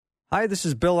Hi, this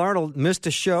is Bill Arnold. Missed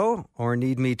a show or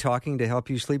need me talking to help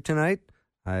you sleep tonight?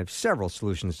 I have several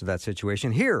solutions to that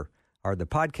situation. Here are the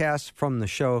podcasts from the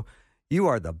show. You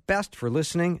are the best for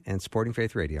listening and supporting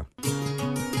Faith Radio.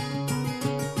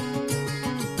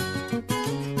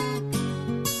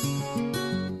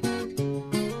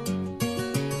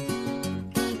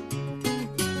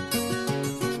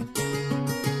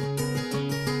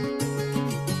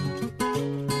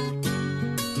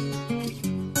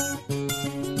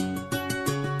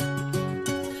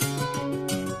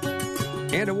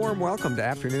 And a warm welcome to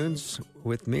Afternoons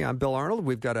with me. I'm Bill Arnold.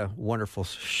 We've got a wonderful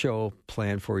show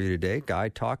planned for you today. Guy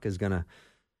Talk is going to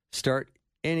start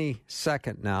any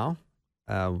second now.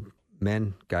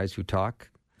 Guys who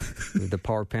talk. The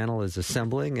power panel is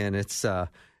assembling, and it's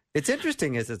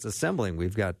interesting as it's assembling.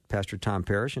 We've got Pastor Tom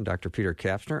Parrish and Dr. Peter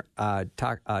Kapsner.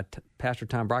 Pastor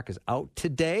Tom Brock is out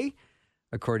today,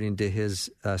 according to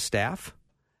his staff,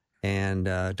 and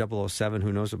 007,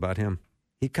 who knows about him?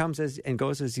 He comes and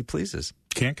goes as he pleases.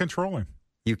 Can't control him.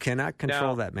 You cannot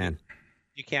control that man.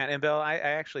 You can't. And Bill, I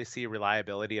actually see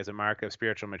reliability as a mark of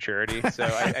spiritual maturity. So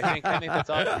I think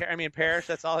that's all. I mean, Parrish,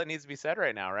 that's all that needs to be said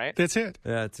right now, right? That's it.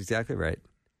 Yeah, that's exactly right.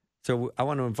 So I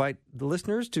want to invite the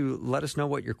listeners to let us know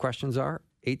what your questions are.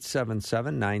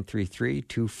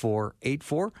 877-933-2484.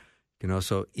 You can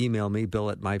also email me,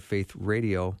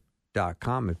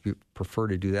 bill@myfaithradio.com, if you prefer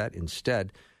to do that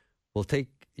instead. We'll take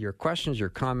your questions, your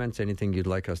comments, anything you'd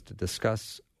like us to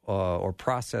discuss or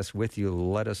process with you.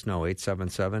 Let us know,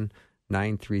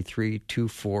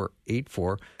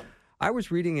 877-933-2484. I was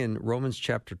reading in Romans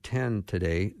chapter 10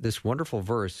 today, this wonderful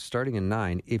verse starting in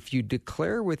 9. If you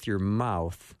declare with your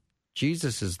mouth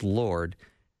Jesus is Lord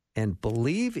and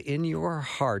believe in your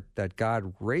heart that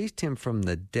God raised him from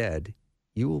the dead,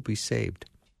 you will be saved.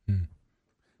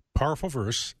 Powerful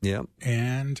verse. Yep.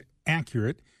 And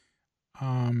accurate.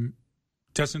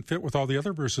 Doesn't fit with all the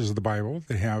other verses of the Bible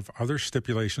that have other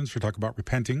stipulations. We talk about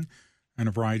repenting and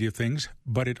a variety of things,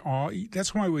 but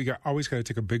that's why we always got to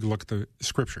take a big look at the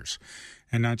Scriptures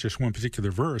and not just one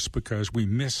particular verse, because we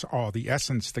miss all the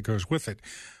essence that goes with it.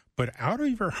 But out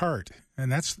of your heart,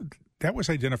 and that was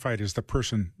identified as the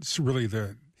person. It's really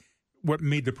what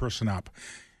made the person up.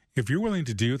 If you're willing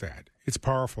to do that, it's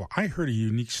powerful. I heard a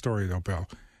unique story though, Bill.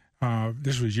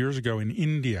 This was years ago in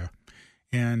India.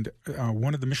 And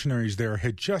one of the missionaries there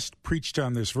had just preached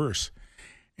on this verse.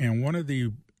 And one of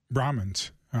the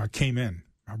Brahmins came in,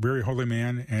 a very holy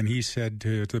man, and he said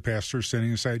to the pastor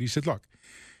standing aside, he said, look,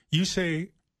 you say,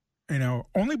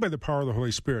 only by the power of the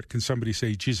Holy Spirit can somebody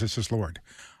say Jesus is Lord.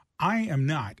 I am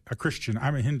not a Christian.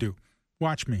 I'm a Hindu.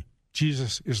 Watch me.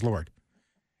 Jesus is Lord.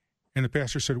 And the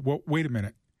pastor said, well, wait a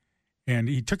minute. And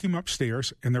he took him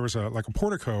upstairs, and there was a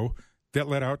portico that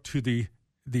led out to the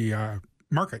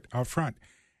market out front.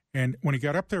 And when he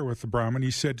got up there with the Brahmin,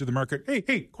 he said to the market,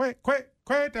 hey, quiet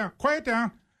down.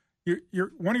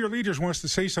 One of your leaders wants to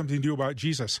say something to you about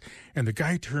Jesus. And the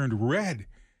guy turned red.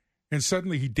 And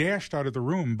suddenly he dashed out of the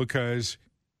room because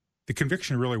the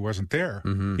conviction really wasn't there.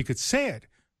 Mm-hmm. He could say it,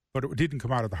 but it didn't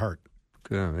come out of the heart.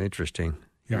 Interesting.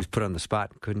 He was put on the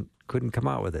spot, couldn't come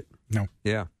out with it. No.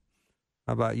 Yeah.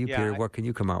 How about you, Peter? What can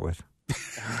you come out with?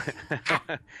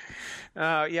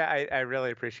 I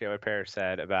really appreciate what Parrish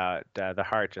said about the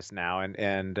heart just now,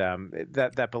 and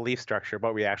that belief structure,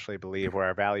 what we actually believe, where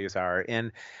our values are.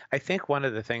 And I think one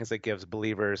of the things that gives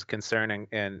believers concern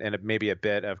and maybe a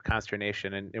bit of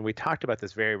consternation, and we talked about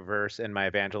this very verse in my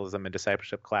evangelism and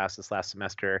discipleship class this last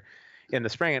semester in the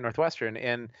spring at Northwestern,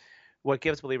 and what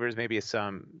gives believers maybe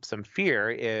some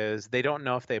fear is they don't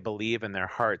know if they believe in their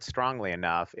heart strongly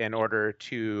enough in order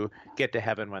to get to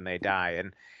heaven when they die.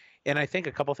 And I think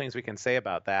a couple things we can say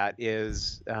about that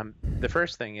is the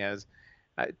first thing is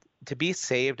to be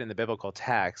saved in the biblical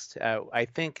text. I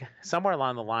think somewhere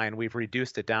along the line we've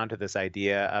reduced it down to this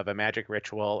idea of a magic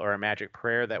ritual or a magic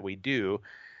prayer that we do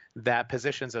that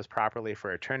positions us properly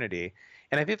for eternity.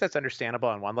 And I think that's understandable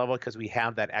on one level because we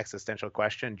have that existential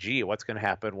question, what's going to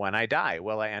happen when I die?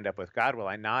 Will I end up with God? Will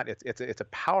I not? It's a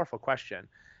powerful question.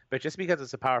 But just because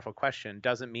it's a powerful question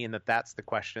doesn't mean that that's the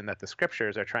question that the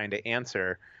Scriptures are trying to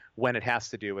answer when it has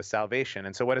to do with salvation.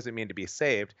 And so what does it mean to be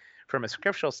saved? From a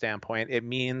scriptural standpoint, it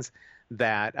means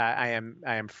that I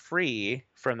am free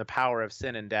from the power of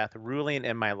sin and death ruling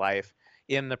in my life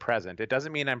in the present. It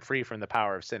doesn't mean I'm free from the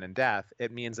power of sin and death.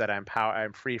 It means that I'm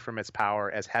free from its power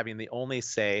as having the only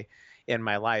say in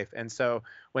my life. And so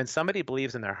when somebody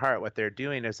believes in their heart, what they're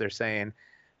doing is they're saying,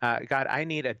 God, I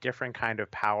need a different kind of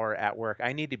power at work.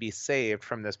 I need to be saved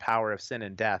from this power of sin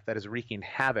and death that is wreaking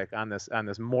havoc on this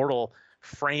mortal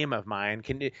frame of mine.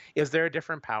 Is there a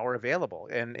different power available?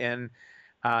 And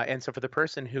And so for the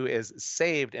person who is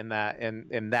saved in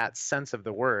that sense of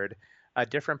the word, a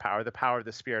different power, the power of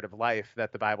the Spirit of life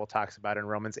that the Bible talks about in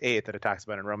Romans 8, that it talks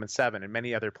about in Romans 7, and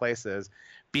many other places,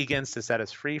 begins to set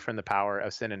us free from the power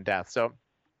of sin and death. So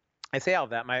I say all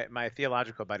of that. My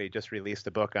theological buddy just released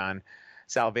a book on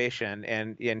salvation,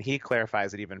 and he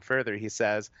clarifies it even further. He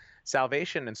says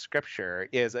salvation in Scripture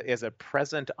is a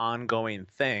present, ongoing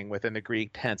thing within the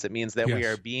Greek tense. It means that we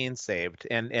are being saved,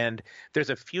 and there's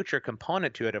a future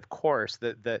component to it. Of course,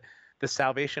 the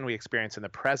salvation we experience in the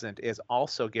present is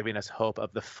also giving us hope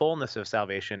of the fullness of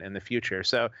salvation in the future.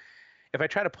 So, if I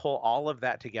try to pull all of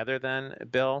that together, then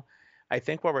Bill, I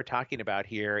think what we're talking about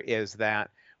here is that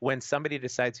when somebody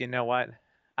decides, you know what,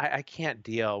 I can't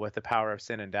deal with the power of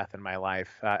sin and death in my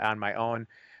life on my own.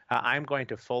 I'm going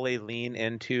to fully lean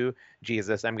into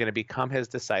Jesus. I'm going to become his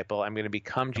disciple. I'm going to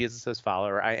become Jesus'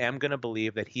 follower. I am going to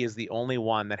believe that he is the only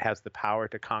one that has the power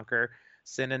to conquer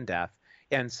sin and death.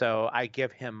 And so I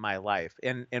give him my life.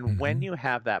 And when you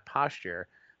have that posture,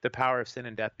 the power of sin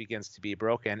and death begins to be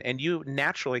broken. And you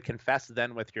naturally confess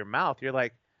then with your mouth. You're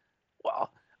like,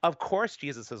 well, of course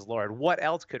Jesus is Lord. What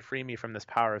else could free me from this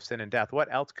power of sin and death?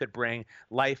 What else could bring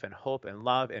life and hope and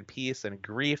love and peace and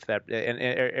grief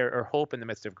or hope in the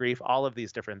midst of grief? All of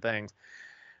these different things.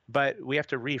 But we have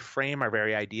to reframe our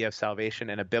very idea of salvation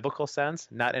in a biblical sense,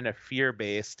 not in a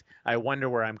fear-based, I wonder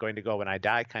where I'm going to go when I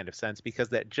die kind of sense, because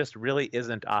that just really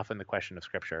isn't often the question of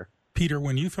Scripture. Peter,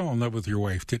 when you fell in love with your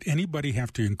wife, did anybody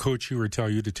have to coach you or tell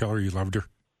you to tell her you loved her?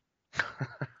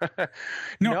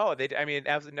 No,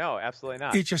 absolutely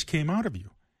not. It just came out of you.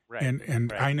 Right.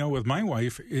 And right. I know with my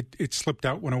wife, it slipped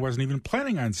out when I wasn't even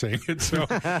planning on saying it. So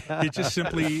it just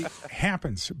simply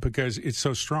happens because it's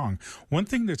so strong. One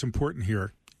thing that's important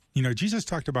here, Jesus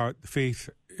talked about faith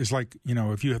is like,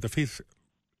 if you have the faith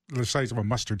the size of a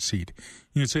mustard seed,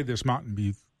 you can say this mountain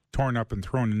be torn up and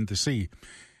thrown into the sea,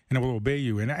 and it will obey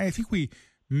you. And I think we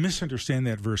misunderstand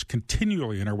that verse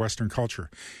continually in our Western culture.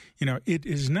 It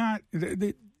is not,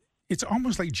 it's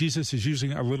almost like Jesus is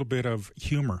using a little bit of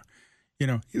humor.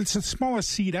 It's the smallest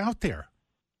seed out there.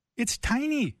 It's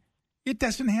tiny. It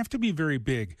doesn't have to be very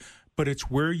big, but it's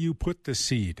where you put the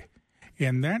seed.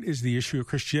 And that is the issue of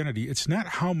Christianity. It's not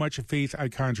how much faith I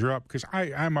conjure up, because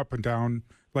I'm up and down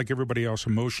like everybody else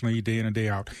emotionally day in and day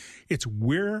out. It's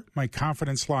where my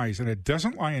confidence lies. And it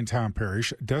doesn't lie in Tom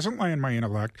Parrish. It doesn't lie in my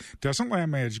intellect. It doesn't lie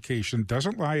in my education. It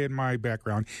doesn't lie in my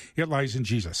background. It lies in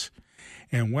Jesus.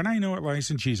 And when I know it lies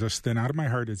in Jesus, then out of my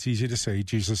heart, it's easy to say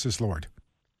Jesus is Lord.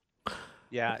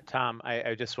 Yeah, Tom,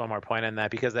 I just one more point on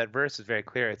that, because that verse is very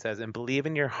clear. It says, and believe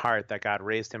in your heart that God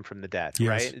raised him from the dead,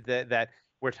 yes. Right? That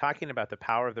we're talking about the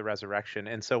power of the resurrection.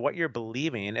 And so what you're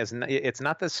believing is it's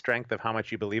not the strength of how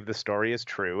much you believe the story is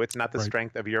true. It's not the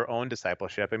strength of your own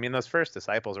discipleship. I mean, those first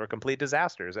disciples were complete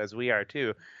disasters, as we are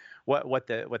too. What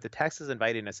the text is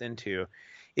inviting us into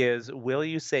is, will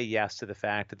you say yes to the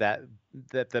fact that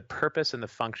the purpose and the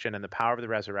function and the power of the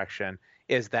resurrection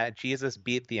is that Jesus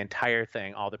beat the entire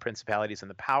thing, all the principalities and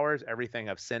the powers, everything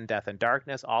of sin, death, and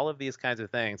darkness, all of these kinds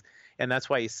of things. And that's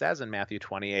why he says in Matthew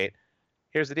 28,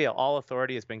 here's the deal. All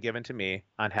authority has been given to me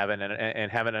on heaven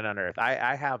and heaven and on earth.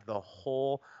 I have the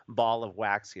whole ball of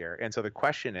wax here. And so the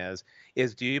question is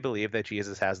do you believe that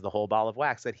Jesus has the whole ball of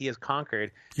wax, that he has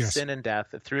conquered sin and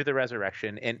death through the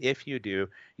resurrection? And if you do,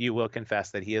 you will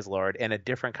confess that he is Lord, and a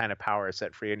different kind of power is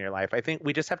set free in your life. I think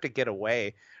we just have to get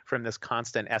away from this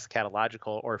constant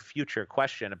eschatological or future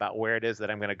question about where it is that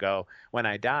I'm going to go when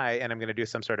I die, and I'm going to do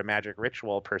some sort of magic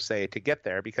ritual per se to get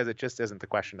there, because it just isn't the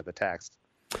question of the text.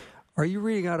 Are you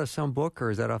reading out of some book, or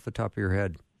is that off the top of your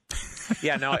head?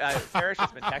 Yeah, no, Parrish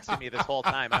has been texting me this whole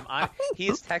time.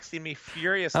 He's texting me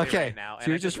furiously right now. So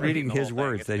you're just reading his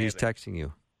words that he's texting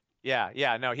you.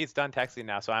 Yeah, no, he's done texting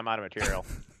now, so I'm out of material.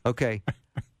 Okay.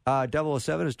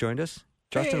 007 has joined us.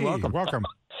 Justin, welcome. Welcome.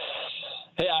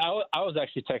 Hey, I was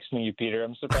actually texting you, Peter.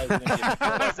 I'm surprised you didn't get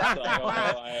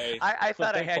I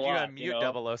thought I had you on mute,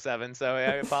 007, so I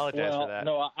apologize for that.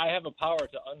 No, I have a power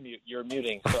to unmute your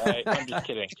muting, so I'm just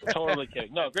kidding. Totally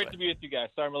kidding. No, great to be with you guys.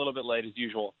 Sorry I'm a little bit late, as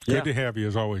usual. Good to have you,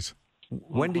 as always.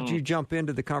 When did you jump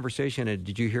into the conversation, and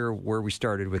did you hear where we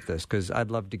started with this? Because I'd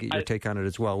love to get your take on it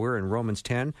as well. We're in Romans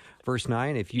 10, verse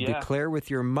 9. If you declare with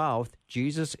your mouth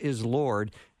Jesus is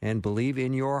Lord and believe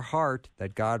in your heart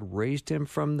that God raised him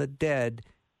from the dead,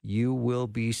 you will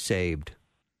be saved.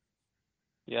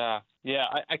 Yeah.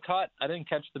 I didn't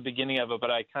catch the beginning of it, but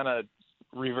I kind of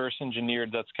reverse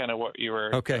engineered. That's kind of what you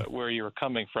were, where you were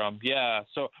coming from. Yeah.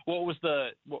 So what was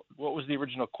the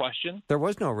original question? There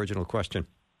was no original question.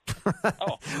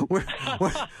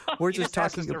 we're just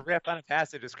talking to rip on a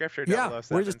passage of scripture. Yeah,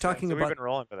 we're just talking about. We've been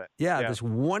rolling with it. Yeah, this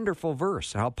wonderful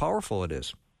verse. How powerful it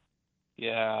is.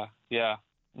 Yeah.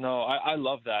 No, I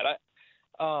love that.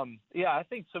 I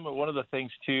think one of the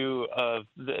things too of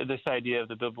this idea of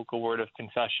the biblical word of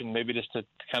confession, maybe just to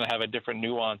kind of have a different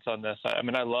nuance on this. I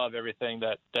mean, I love everything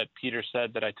that Peter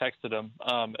said that I texted him,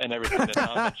 and everything that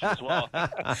Tom mentioned as well.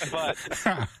 But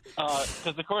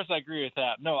because of course I agree with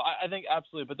that. No, I think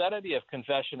absolutely. But that idea of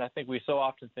confession, I think we so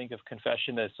often think of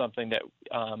confession as something that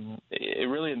it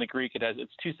really in the Greek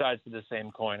it's two sides to the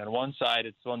same coin. On one side,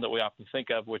 it's one that we often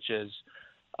think of, which is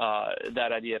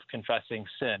that idea of confessing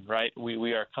sin, right?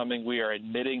 We are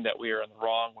admitting that we are in the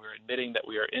wrong. We're admitting that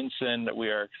we are in sin, that we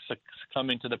are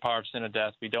succumbing to the power of sin and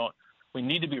death. We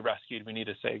need to be rescued. We need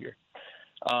a Savior.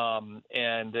 But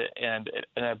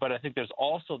I think there's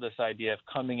also this idea of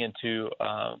coming into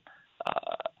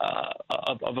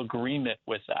of agreement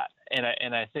with that.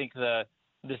 And I think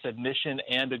this admission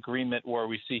and agreement where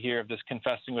we see here of this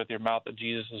confessing with your mouth that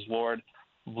Jesus is Lord,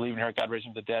 believing in her God raised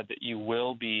him from the dead, that you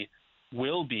will be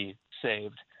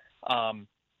saved.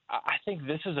 I think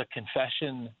this is a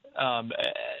confession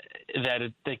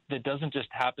that doesn't just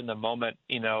happen the moment,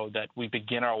 that we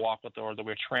begin our walk with the Lord, that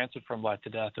we're transferred from life to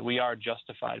death, that we are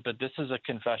justified. But this is a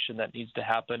confession that needs to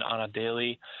happen on a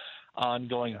daily,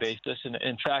 ongoing basis. And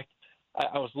in fact,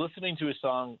 I was listening to a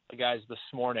song, guys, this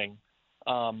morning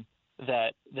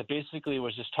that basically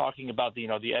was just talking about the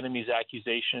enemy's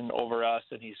accusation over us,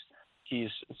 and he's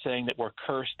saying that we're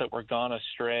cursed, that we're gone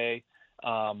astray,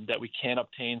 that we can't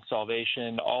obtain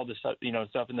salvation, all this stuff,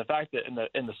 stuff. And the fact that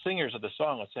and the singers of the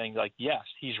song are saying, like, yes,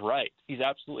 he's right. He's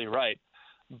absolutely right.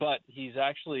 But he's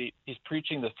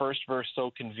preaching the first verse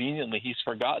so conveniently, he's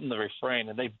forgotten the refrain,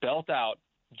 and they belt out,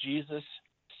 Jesus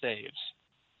saves.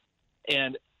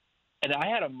 And I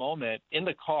had a moment in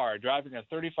the car driving a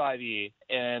 35E,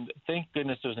 and thank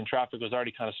goodness it was in traffic. It was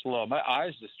already kind of slow. My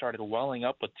eyes just started welling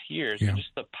up with tears, and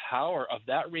just the power of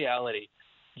that reality.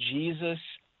 Jesus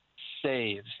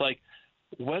saves. Like,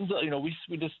 when's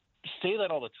we just say that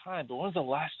all the time, but when's the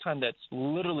last time that's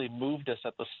literally moved us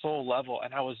at the soul level?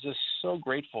 And I was just so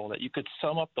grateful that you could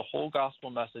sum up the whole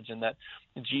gospel message in that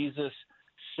Jesus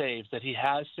saves, that he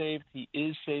has saved, he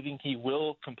is saving, he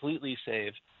will completely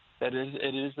save. That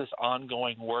it is this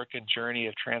ongoing work and journey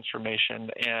of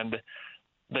transformation, and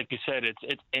like you said,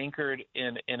 it's anchored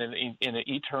in an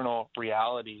eternal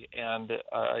reality, and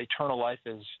eternal life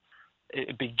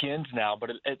it begins now, but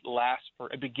it lasts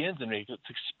it begins and it's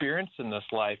experienced in this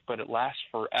life, but it lasts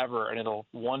forever, and it'll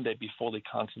one day be fully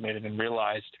consummated and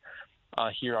realized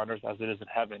here on earth as it is in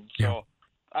heaven. So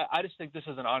I just think this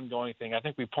is an ongoing thing. I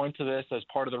think we point to this as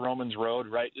part of the Romans Road,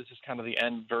 right? This is kind of the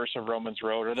end verse of Romans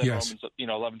Road, or then Romans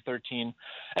 11:13.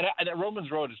 And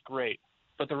Romans Road is great,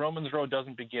 but the Romans Road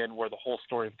doesn't begin where the whole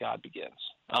story of God begins.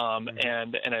 And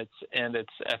it's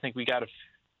I think we got to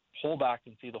pull back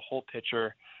and see the whole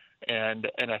picture, and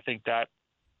I think that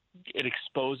it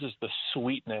exposes the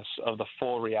sweetness of the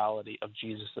full reality of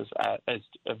Jesus as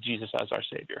our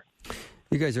Savior.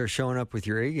 You guys are showing up with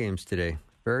your A games today.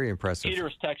 Very impressive. Peter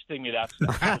was texting me that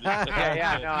stuff.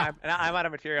 I'm out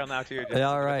of material now, too.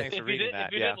 All right. Thanks for reading that.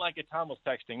 If you didn't like it, Tom was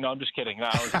texting. No, I'm just kidding. No,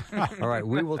 all right.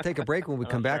 We will take a break. When we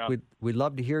come back, we'd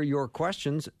love to hear your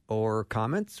questions or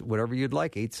comments, whatever you'd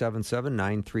like.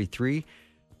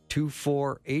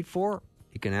 877-933-2484.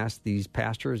 You can ask these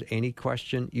pastors any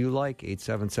question you like.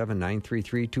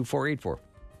 877-933-2484.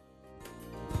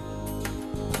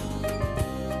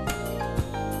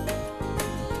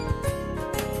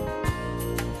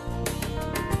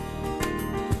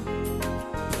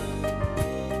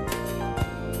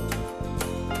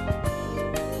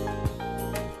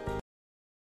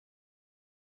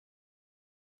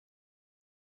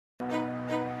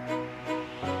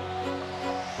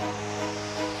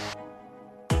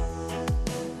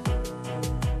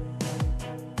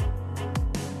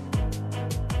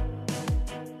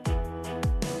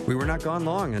 We were not gone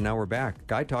long, and now we're back.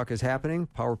 Guy Talk is happening.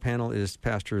 Power Panel is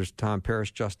Pastors Tom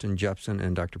Parrish, Justin Jeppesen,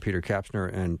 and Dr. Peter Kapsner,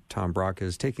 and Tom Brock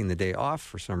is taking the day off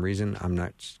for some reason. I'm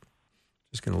not just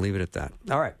going to leave it at that.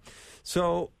 All right.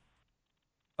 So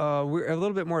we're a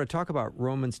little bit more to talk about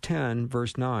Romans 10,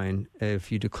 verse 9.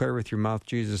 If you declare with your mouth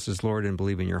Jesus is Lord and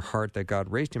believe in your heart that God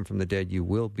raised him from the dead, you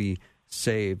will be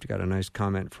saved. Got a nice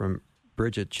comment from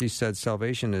Bridget. She said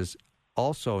salvation is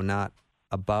also not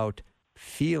about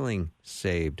feeling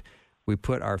saved. We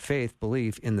put our faith,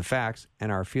 belief in the facts,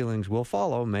 and our feelings will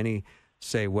follow. Many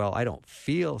say, well, I don't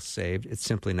feel saved. It's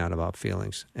simply not about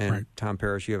feelings. And right. Tom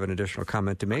Parrish, you have an additional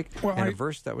comment to make, and a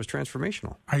verse that was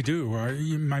transformational. I do.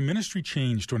 My ministry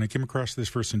changed when I came across this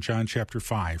verse in John chapter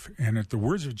 5. And at the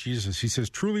words of Jesus, he says,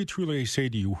 truly, truly, I say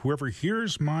to you, whoever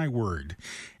hears my word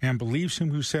and believes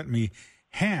him who sent me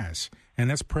has,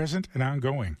 and that's present and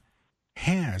ongoing,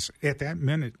 has, at that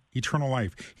minute, eternal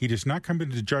life. He does not come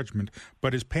into judgment,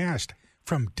 but is passed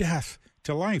from death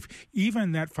to life.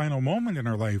 Even that final moment in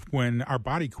our life when our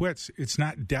body quits, it's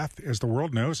not death as the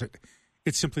world knows it.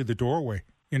 It's simply the doorway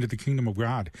into the kingdom of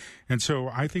God. And so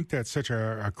I think that's such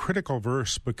a critical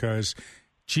verse, because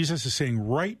Jesus is saying,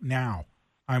 right now,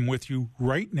 I'm with you.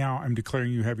 Right now, I'm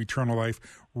declaring you have eternal life.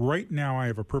 Right now, I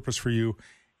have a purpose for you.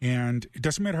 And it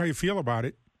doesn't matter how you feel about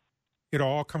it. It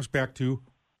all comes back to,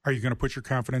 are you going to put your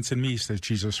confidence in me, says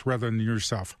Jesus, rather than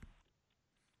yourself?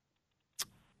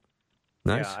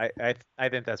 Nice. Yeah, I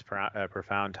think that's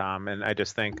profound, Tom. And I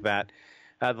just think that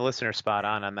the listener's spot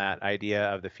on that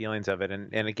idea of the feelings of it.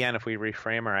 And again, if we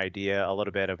reframe our idea a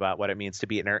little bit about what it means to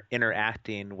be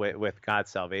interacting with God's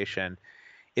salvation,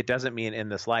 it doesn't mean in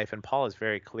this life. And Paul is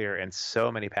very clear in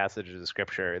so many passages of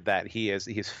Scripture that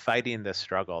he's fighting this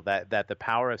struggle, that the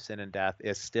power of sin and death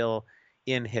is still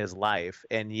in his life,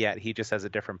 and yet he just has a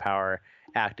different power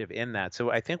active in that. So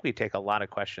I think we take a lot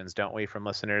of questions, don't we, from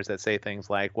listeners that say things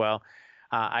like, well,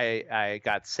 I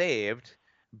got saved,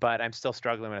 but I'm still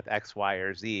struggling with X, Y,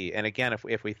 or Z. And again,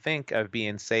 if we think of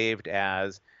being saved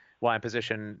as, well, I'm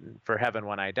positioned for heaven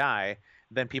when I die,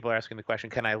 then people are asking the question,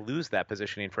 can I lose that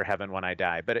positioning for heaven when I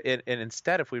die? But and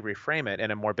instead, if we reframe it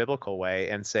in a more biblical way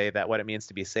and say that what it means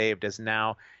to be saved is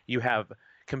now you have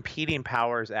competing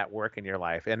powers at work in your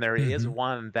life, and there is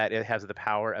one that it has the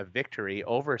power of victory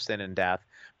over sin and death,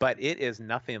 but it is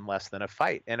nothing less than a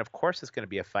fight. And of course it's going to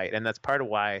be a fight, and that's part of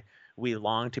why we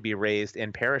long to be raised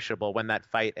imperishable when that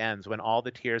fight ends, when all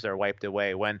the tears are wiped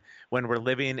away, when we're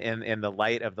living in the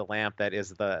light of the lamp that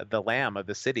is the Lamb of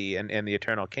the city and in the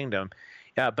eternal kingdom.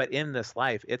 But in this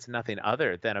life, it's nothing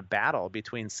other than a battle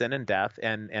between sin and death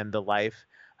and the life,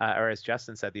 or as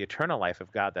Justin said, the eternal life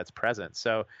of God that's present.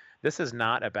 So this is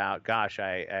not about, gosh,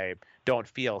 I don't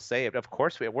feel saved. Of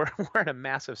course, we're in a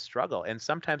massive struggle. And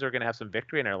sometimes we're going to have some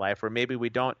victory in our life where maybe we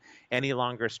don't any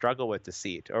longer struggle with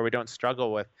deceit, or we don't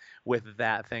struggle with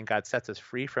that thing. God sets us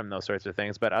free from those sorts of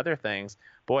things. But other things,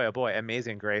 boy, oh boy,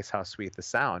 amazing grace, how sweet the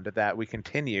sound, that we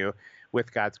continue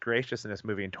with God's graciousness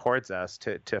moving towards us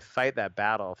to fight that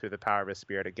battle through the power of His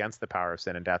Spirit against the power of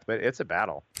sin and death. But it's a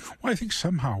battle. Well, I think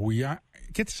somehow we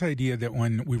get this idea that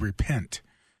when we repent,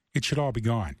 it should all be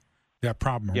gone, that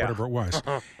problem or whatever it was.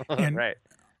 And right.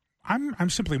 I'm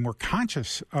simply more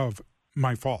conscious of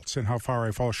my faults and how far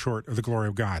I fall short of the glory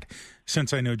of God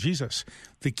since I know Jesus.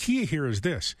 The key here is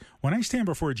this. When I stand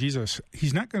before Jesus,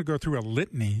 He's not going to go through a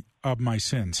litany of my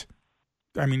sins.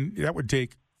 I mean, that would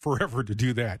take forever to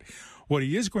do that. What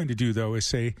He is going to do, though, is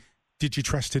say, did you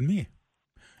trust in me?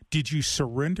 Did you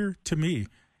surrender to me?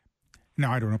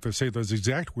 Now, I don't know if I say those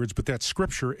exact words, but that's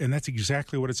Scripture, and that's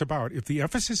exactly what it's about. If the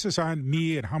emphasis is on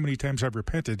me and how many times I've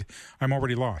repented, I'm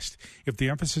already lost. If the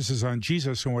emphasis is on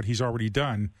Jesus and what He's already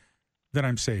done, then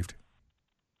I'm saved.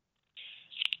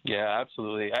 Yeah,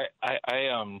 absolutely. I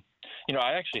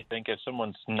actually think if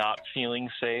someone's not feeling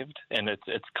saved and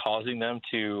it's causing them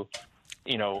to,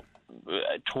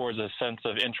 towards a sense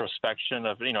of introspection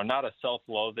of, not a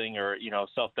self-loathing or,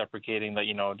 self-deprecating, that,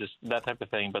 just that type of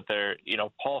thing. But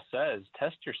Paul says,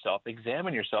 test yourself,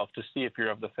 examine yourself to see if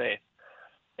you're of the faith.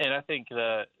 And I think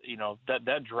that,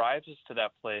 that drives us to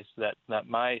that place that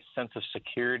my sense of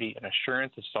security and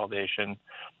assurance of salvation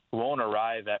won't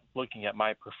arrive at looking at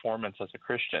my performance as a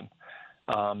Christian.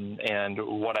 And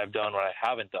what I've done, what I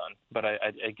haven't done. But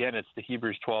again, it's the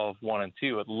Hebrews 12, 1 and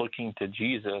 2, looking to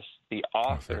Jesus, the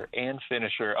author and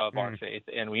finisher of our faith.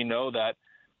 And we know that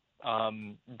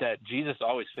that Jesus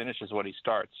always finishes what He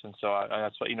starts. And so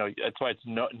that's why it's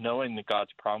knowing that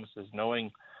God's promises,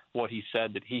 knowing what He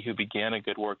said, that He who began a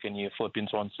good work in you,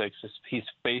 Philippians 1:6, He's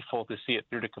faithful to see it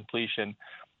through to completion.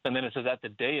 And then it says at the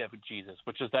day of Jesus,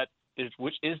 which is that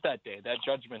day, that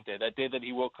judgment day, that day that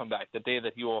He will come back, the day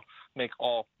that He will make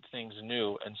all things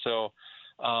new. And so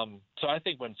I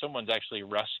think when someone's actually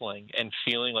wrestling and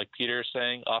feeling like Peter is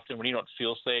saying, often when you don't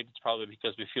feel saved, it's probably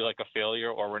because we feel like a failure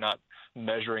or we're not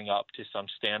measuring up to some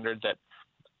standard that,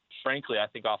 frankly, I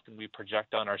think often we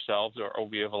project on ourselves or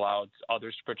we have allowed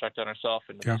others to project on ourselves,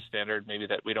 and a standard maybe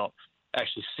that we don't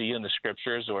actually see in the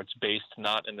Scriptures, or it's based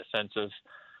not in the sense of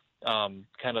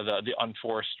kind of the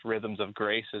unforced rhythms of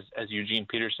grace, as Eugene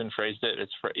Peterson phrased it.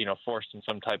 It's forced in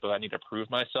some type of I need to prove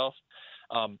myself.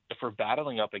 If we're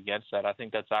battling up against that, I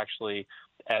think that's actually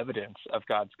evidence of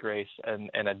God's grace and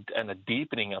a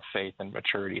deepening of faith and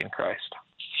maturity in Christ.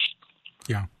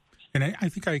 Yeah, and I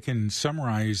think I can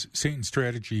summarize Satan's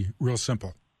strategy real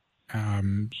simple.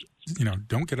 Don't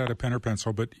get out a pen or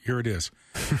pencil, but here it is.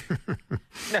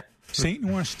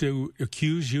 Satan wants to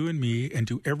accuse you and me and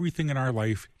do everything in our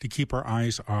life to keep our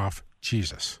eyes off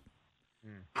Jesus.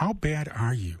 How bad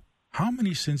are you? How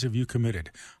many sins have you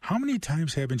committed? How many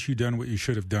times haven't you done what you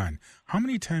should have done? How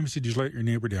many times did you let your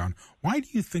neighbor down? Why do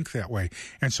you think that way?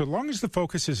 And so long as the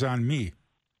focus is on me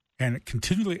and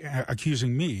continually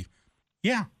accusing me,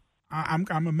 yeah, I'm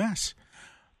a mess.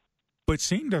 But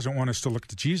Satan doesn't want us to look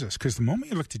to Jesus, because the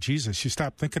moment you look to Jesus, you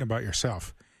stop thinking about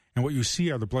yourself. And what you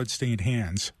see are the blood-stained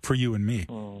hands for you and me.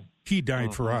 He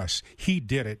died for us. He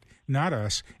did it, not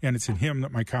us, and it's in him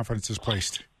that my confidence is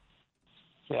placed.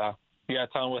 Yeah. Yeah,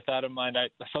 Tom, with that in mind,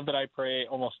 something I pray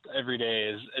almost every day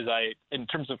is I, in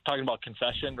terms of talking about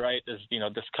confession, right, is,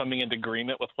 this coming into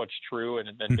agreement with what's true and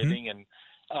admitting. And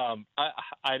I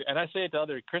say it to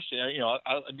other Christians,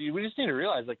 we just need to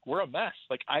realize, like, we're a mess.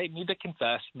 Like, I need to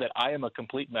confess that I am a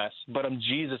complete mess, but I'm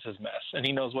Jesus' mess, and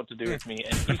he knows what to do with me,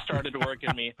 and he started to work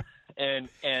in me, and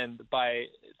by,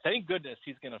 thank goodness,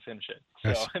 he's going to finish it.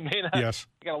 So it may not, I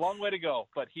got a long way to go,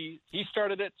 but he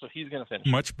started it, so he's going to finish it.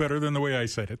 Much better than the way I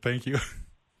said it. Thank you.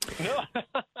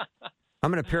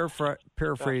 I'm going to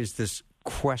paraphrase this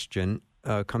question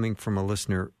coming from a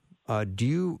listener.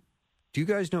 Do you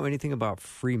guys know anything about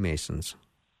Freemasons?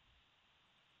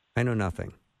 I know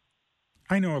nothing.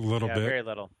 I know a little bit. Very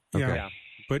little. Yeah, okay.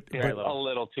 but a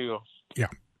little too. Yeah,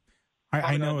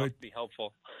 I know it would be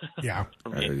helpful. Yeah,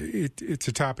 it's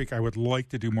a topic I would like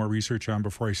to do more research on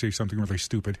before I say something really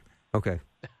stupid. Okay.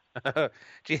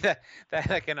 Gee, that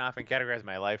can often categorize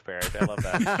my life, Parrish. I love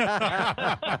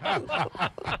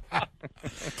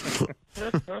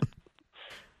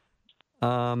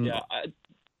that.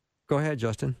 Go ahead,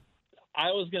 Justin.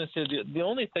 I was going to say the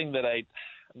only thing that I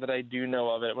do know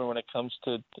of it when it comes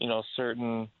to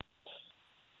certain,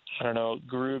 I don't know,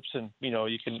 groups, and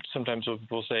you can sometimes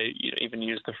people say even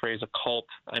use the phrase a cult.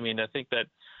 I mean, I think that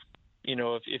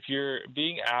if you're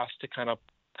being asked to kind of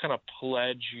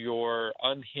pledge your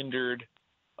unhindered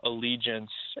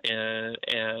allegiance and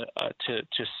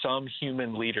to some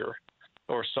human leader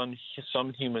or some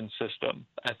human system,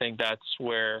 I think that's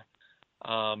where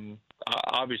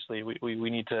obviously we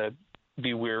need to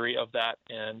be wary of that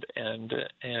and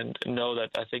know that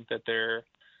I think that there,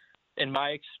 in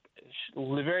my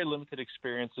very limited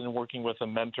experience in working with a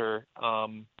mentor,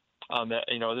 that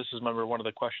this is, remember, one of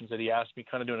the questions that he asked me,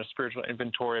 kind of doing a spiritual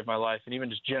inventory of my life, and even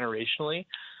just generationally,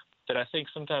 that I think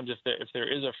sometimes if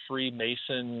there is a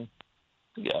Freemason,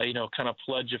 kind of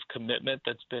pledge of commitment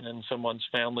that's been in someone's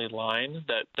family line,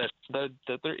 that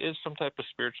there is some type of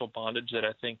spiritual bondage that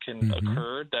I think can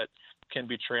occur, that can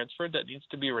be transferred, that needs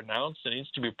to be renounced, and needs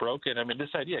to be broken. I mean,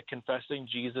 this idea, confessing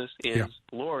Jesus is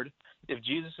Lord. If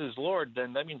Jesus is Lord,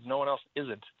 then that means no one else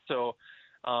isn't. So,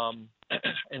 and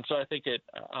so I think that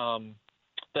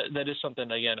is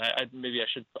something. Again,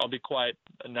 I'll be quiet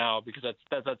now, because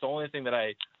that's the only thing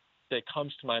that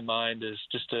comes to my mind, is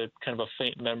just a kind of a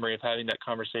faint memory of having that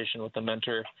conversation with a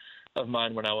mentor of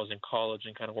mine when I was in college,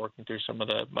 and kind of working through some of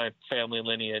my family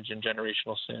lineage and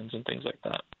generational sins and things like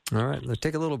that. All right, let's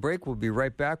take a little break. We'll be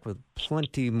right back with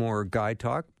plenty more Guy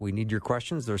Talk. We need your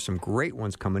questions. There's some great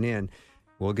ones coming in.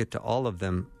 We'll get to all of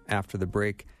them after the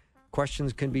break.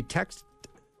 Questions can be texted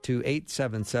to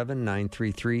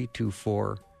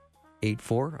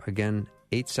 877-933-2484. Again,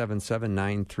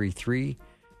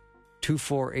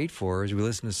 877-933-2484, as we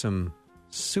listen to some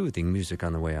soothing music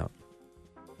on the way out.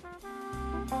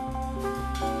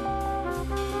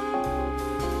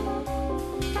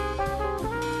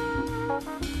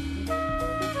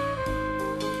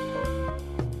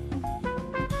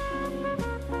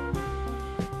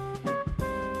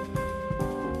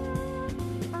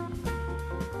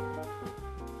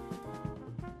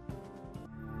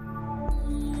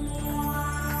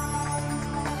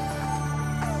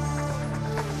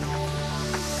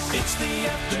 It's the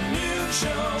afternoon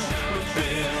show with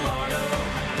Bill Arnold.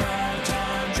 Prime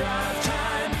time, drive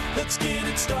time. Let's get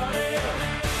it started.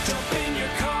 Jump in your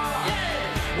car.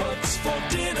 Yeah. What's for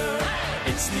dinner?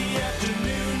 Hey. It's the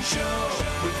afternoon show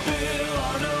with Bill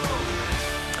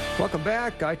Arnold. Welcome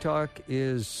back. Guy Talk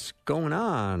is going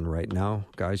on right now.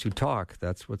 Guys Who Talk.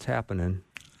 That's what's happening.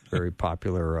 Very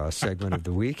popular segment of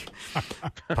the week.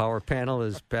 Power panel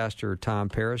is Pastor Tom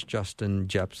Parrish, Justin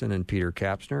Jeppesen, and Peter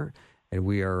Kapsner. And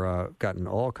we are gotten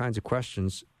all kinds of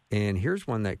questions. And here's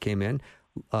one that came in.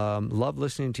 Love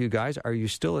listening to you guys. Are you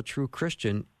still a true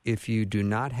Christian if you do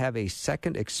not have a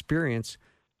second experience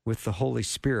with the Holy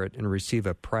Spirit and receive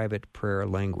a private prayer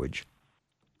language?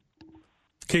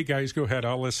 Okay, guys, go ahead.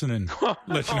 I'll listen and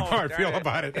let you know how I feel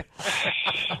about it.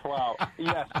 Wow.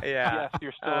 Yes. Yeah. Yes,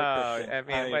 you're still a Christian. I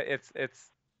mean,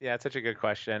 it's such a good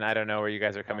question. I don't know where you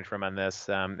guys are coming from on this.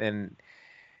 And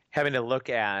having to look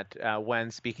at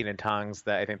when speaking in tongues,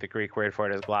 I think the Greek word for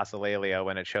it is glossolalia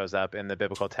when it shows up in the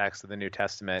biblical text of the New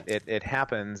Testament. It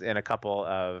happens in a couple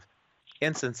of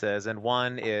instances, and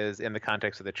one is in the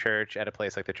context of the church at a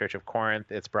place like the Church of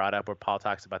Corinth. It's brought up where Paul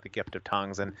talks about the gift of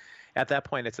tongues, and at that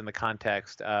point it's in the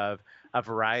context of a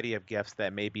variety of gifts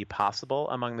that may be possible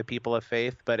among the people of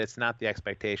faith, but it's not the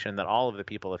expectation that all of the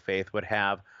people of faith would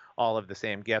have all of the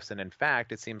same gifts. And in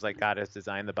fact, it seems like God has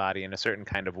designed the body in a certain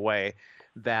kind of way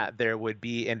that there would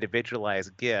be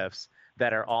individualized gifts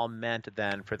that are all meant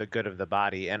then for the good of the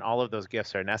body, and all of those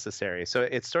gifts are necessary. So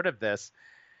it's sort of this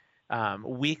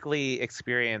weekly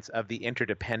experience of the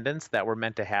interdependence that we're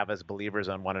meant to have as believers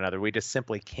on one another. We just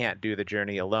simply can't do the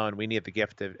journey alone. We need the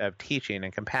gift of teaching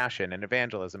and compassion and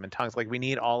evangelism and tongues. Like, we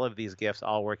need all of these gifts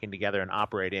all working together and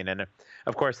operating. And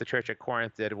of course, the church at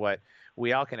Corinth did what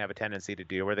we all can have a tendency to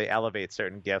do, where they elevate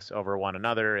certain gifts over one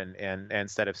another and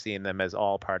instead of seeing them as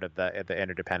all part of the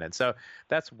interdependence. So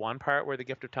that's one part where the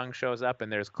gift of tongues shows up,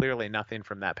 and there's clearly nothing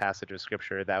from that passage of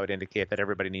Scripture that would indicate that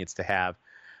everybody needs to have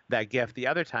that gift. The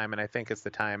other time, and I think it's the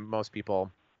time most people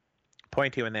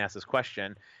point to when they ask this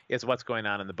question, is what's going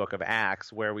on in the book of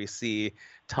Acts, where we see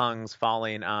tongues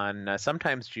falling on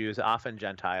sometimes Jews, often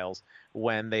Gentiles,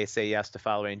 when they say yes to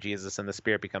following Jesus and the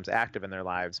Spirit becomes active in their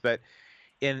lives. But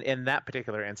in that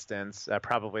particular instance,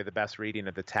 probably the best reading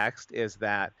of the text is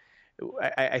that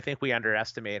I think we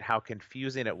underestimate how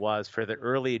confusing it was for the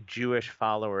early Jewish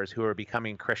followers who were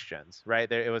becoming Christians,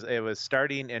 right? It was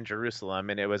starting in Jerusalem,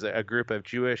 and it was a group of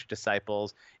Jewish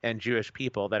disciples and Jewish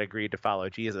people that agreed to follow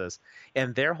Jesus.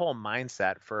 And their whole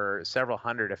mindset for several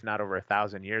hundred, if not over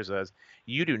 1,000 years, was,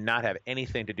 you do not have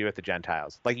anything to do with the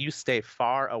Gentiles. Like, you stay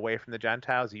far away from the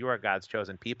Gentiles. You are God's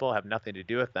chosen people, have nothing to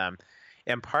do with them.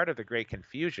 And part of the great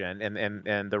confusion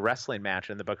and the wrestling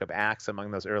match in the book of Acts among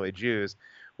those early Jews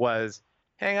was,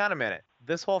 hang on a minute.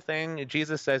 This whole thing,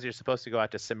 Jesus says you're supposed to go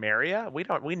out to Samaria.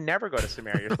 We never go to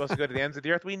Samaria. You're supposed to go to the ends of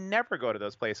the earth. We never go to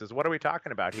those places. What are we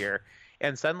talking about here?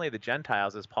 And suddenly the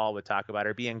Gentiles, as Paul would talk about,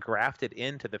 are being grafted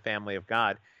into the family of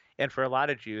God. And for a lot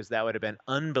of Jews, that would have been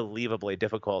unbelievably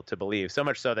difficult to believe, so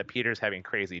much so that Peter's having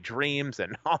crazy dreams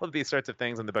and all of these sorts of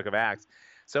things in the book of Acts.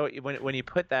 So when you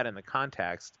put that in the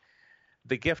context,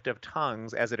 the gift of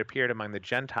tongues, as it appeared among the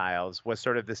Gentiles, was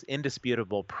sort of this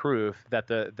indisputable proof that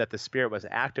the Spirit was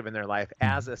active in their life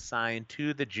as a sign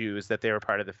to the Jews that they were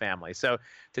part of the family. So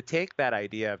to take that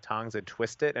idea of tongues and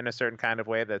twist it in a certain kind of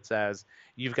way that says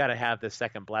you've got to have this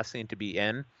second blessing to be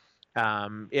in,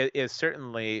 is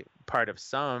certainly part of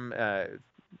some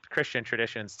Christian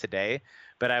traditions today.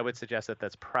 But I would suggest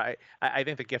that I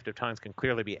think the gift of tongues can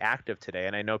clearly be active today.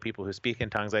 And I know people who speak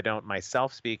in tongues. I don't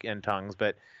myself speak in tongues,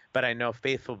 but I know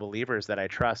faithful believers that I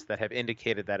trust that have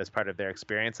indicated that as part of their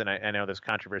experience. And I know there's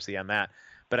controversy on that.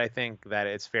 But I think that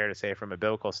it's fair to say from a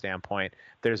biblical standpoint,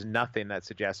 there's nothing that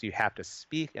suggests you have to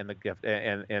speak in the gift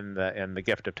in the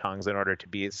gift of tongues in order to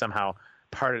be somehow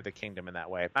part of the kingdom in that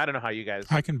way. I don't know how you guys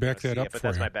I can back that up but for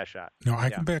that's you. my best shot. No, I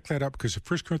can back that up because in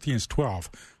 1 Corinthians 12,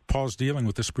 Paul's dealing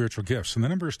with the spiritual gifts. And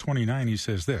then in verse 29, he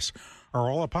says this,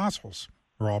 are all apostles,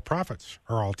 are all prophets,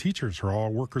 are all teachers, are all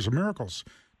workers of miracles?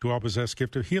 Do all possess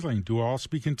gift of healing? Do all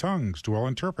speak in tongues? Do all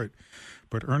interpret?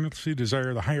 But earnestly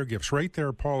desire the higher gifts. Right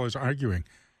there, Paul is arguing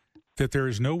that there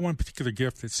is no one particular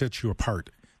gift that sets you apart.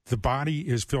 The body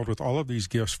is filled with all of these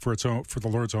gifts for the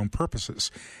Lord's own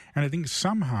purposes. And I think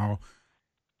somehow,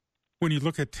 when you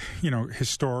look at,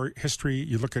 history,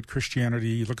 you look at Christianity,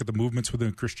 you look at the movements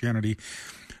within Christianity,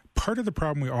 part of the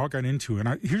problem we all got into,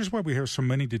 and here's why we have so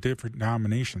many different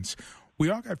denominations. We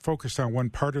all got focused on one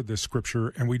part of the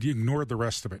Scripture, and we ignored the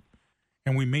rest of it.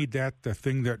 And we made that the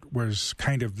thing that was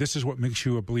kind of, this is what makes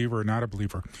you a believer or not a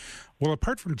believer. Well,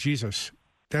 apart from Jesus,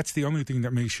 that's the only thing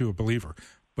that makes you a believer.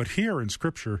 But here in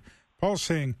Scripture, Paul's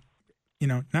saying,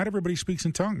 not everybody speaks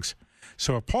in tongues.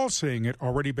 So if Paul's saying it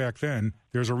already back then,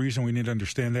 there's a reason we need to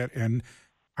understand that. And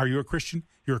are you a Christian?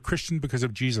 You're a Christian because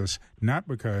of Jesus, not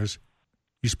because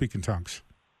you speak in tongues.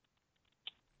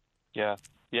 Yeah,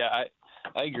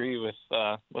 I agree with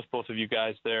both of you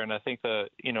guys there, and I think that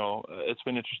it's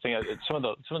been interesting. Some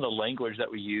of the language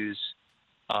that we use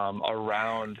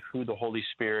around who the Holy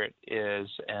Spirit is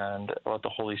and what the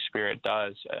Holy Spirit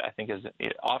does, I think is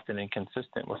often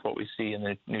inconsistent with what we see in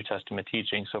the New Testament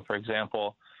teaching. So, for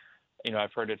example,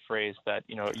 I've heard it phrased that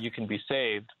you can be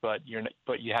saved, but you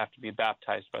have to be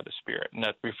baptized by the Spirit, and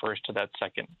that refers to that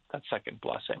second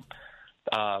blessing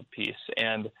piece.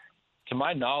 And to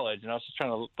my knowledge, and I was just trying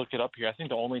to look it up here, I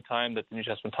think the only time that the New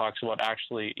Testament talks about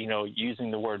actually,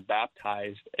 using the word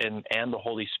baptized and the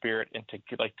Holy Spirit and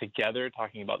together,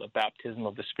 talking about the baptism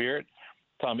of the Spirit,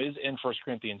 is in 1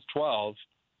 Corinthians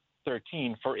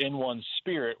 12:13. For in one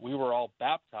Spirit we were all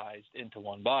baptized into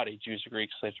one body, Jews or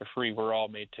Greeks, slaves or free, we're all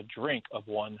made to drink of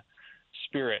one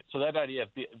Spirit. So that idea of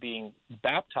being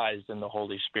baptized in the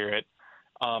Holy Spirit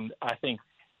I think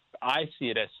I see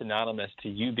it as synonymous to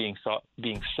you being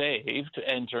saved, to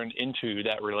enter into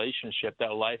that relationship,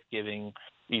 that life-giving,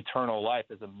 eternal life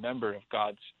as a member of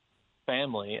God's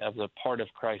family, as a part of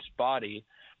Christ's body.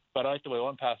 But I like the way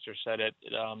one pastor said it,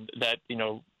 that,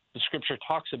 the Scripture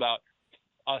talks about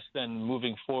us then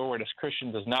moving forward as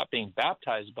Christians as not being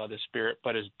baptized by the Spirit,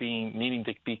 but as needing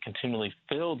to be continually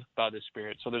filled by the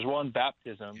Spirit. So there's one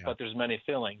baptism, but there's many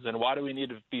fillings. And why do we need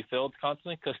to be filled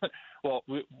constantly? Because,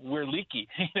 we're leaky.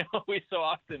 We so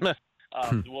often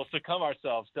will succumb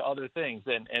ourselves to other things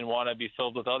and want to be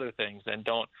filled with other things and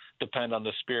don't depend on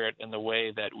the Spirit in the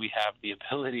way that we have the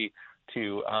ability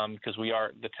to, because we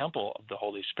are the temple of the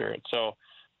Holy Spirit. So,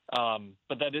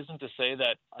 but that isn't to say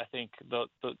that I think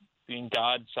in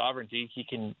God's sovereignty, he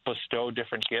can bestow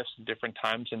different gifts at different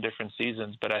times and different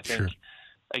seasons. But I think,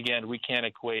 again, we can't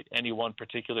equate any one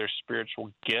particular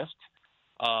spiritual gift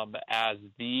as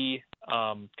the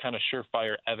kind of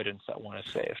surefire evidence that one is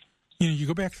saved. You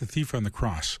go back to the thief on the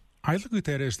cross. I look at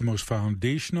that as the most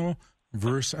foundational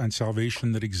verse on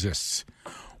salvation that exists.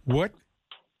 What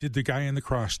did the guy on the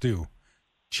cross do?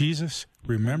 Jesus,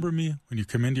 remember me when you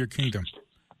come into your kingdom.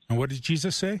 And what did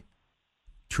Jesus say?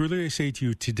 Truly I say to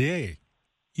you, today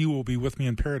you will be with me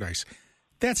in paradise.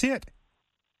 That's it.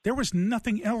 There was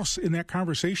nothing else in that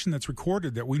conversation that's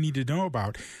recorded that we need to know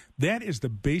about. That is the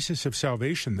basis of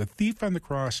salvation. The thief on the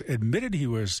cross admitted he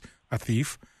was a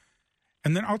thief,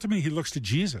 and then ultimately he looks to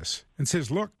Jesus and says,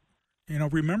 look,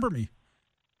 remember me.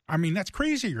 I mean, that's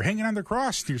crazy. You're hanging on the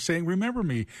cross. You're saying, remember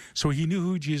me. So he knew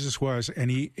who Jesus was, and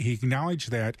he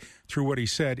acknowledged that through what he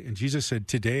said. And Jesus said,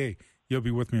 today you'll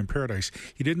be with me in paradise.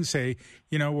 He didn't say,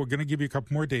 we're going to give you a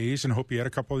couple more days and hope you add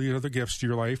a couple of these other gifts to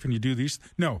your life and you do these.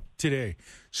 No, today.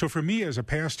 So for me as a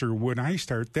pastor, when I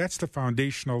start, that's the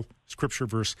foundational Scripture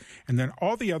verse. And then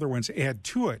all the other ones add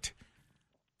to it.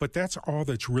 But that's all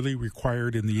that's really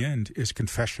required in the end is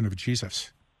confession of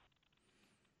Jesus.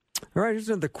 All right, here's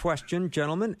another question,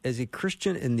 gentlemen. As a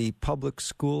Christian in the public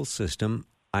school system,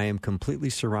 I am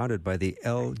completely surrounded by the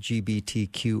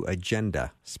LGBTQ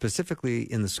agenda. Specifically,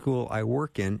 in the school I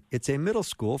work in, it's a middle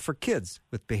school for kids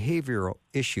with behavioral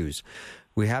issues.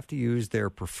 We have to use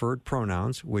their preferred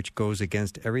pronouns, which goes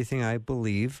against everything I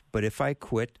believe. But if I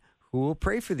quit, who will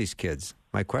pray for these kids?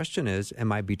 My question is,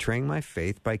 am I betraying my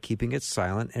faith by keeping it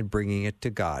silent and bringing it to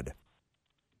God?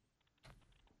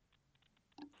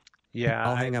 Yeah,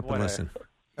 I'll hang up and listen.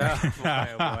 Oh,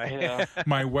 boy. Yeah.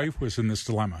 My wife was in this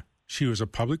dilemma. She was a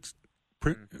public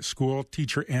school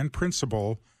teacher and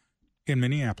principal in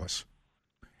Minneapolis.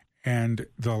 And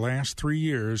the last 3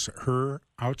 years, her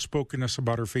outspokenness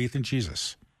about her faith in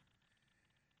Jesus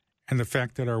and the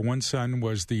fact that our one son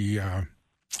was the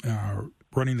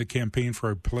running the campaign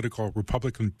for a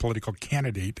Republican political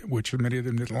candidate, which many of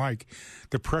them didn't like,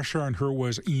 the pressure on her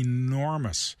was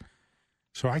enormous.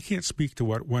 So I can't speak to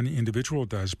what one individual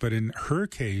does, but in her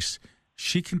case,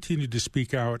 she continued to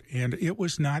speak out, and it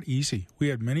was not easy. We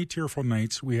had many tearful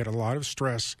nights. We had a lot of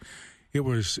stress. It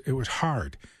was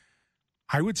hard.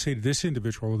 I would say to this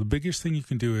individual, the biggest thing you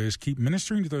can do is keep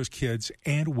ministering to those kids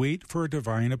and wait for a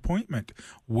divine appointment.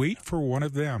 Wait for one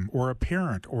of them or a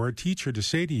parent or a teacher to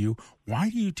say to you, why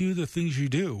do you do the things you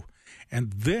do?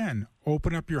 And then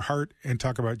open up your heart and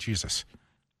talk about Jesus.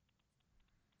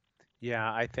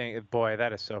 Yeah, I think, boy,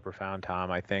 that is so profound,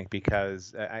 Tom, I think,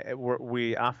 because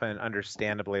we often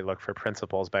understandably look for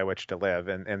principles by which to live.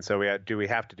 And so do we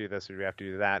have to do this or do we have to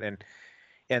do that?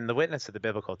 And the witness of the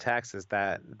biblical text is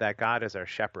that God is our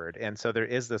shepherd. And so there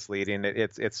is this leading.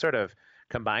 It's sort of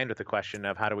combined with the question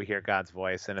of how do we hear God's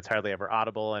voice? And it's hardly ever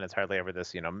audible, and it's hardly ever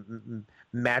this,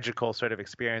 magical sort of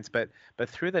experience. But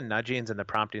through the nudgings and the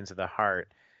promptings of the heart,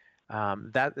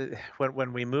 that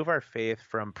when we move our faith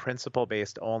from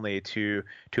principle-based only to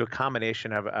a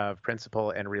combination of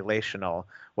principle and relational,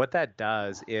 what that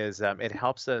does is it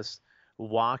helps us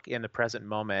walk in the present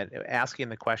moment, asking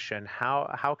the question,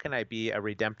 how can I be a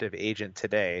redemptive agent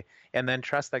today? And then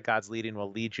trust that God's leading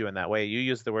will lead you in that way. You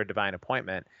use the word divine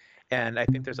appointment. And I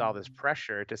think there's all this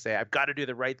pressure to say, I've got to do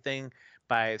the right thing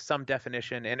by some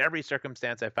definition in every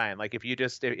circumstance I find. Like if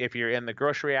you're in the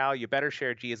grocery aisle, you better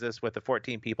share Jesus with the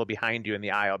 14 people behind you in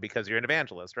the aisle because you're an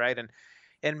evangelist, right?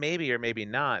 And maybe or maybe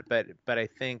not, but I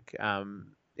think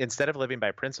instead of living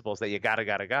by principles that you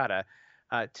gotta,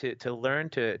 to learn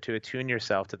to attune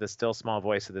yourself to the still small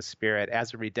voice of the Spirit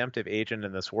as a redemptive agent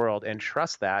in this world and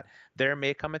trust that there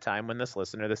may come a time when this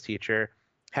listener, this teacher,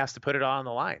 has to put it all on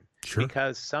the line. Sure.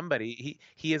 Because somebody,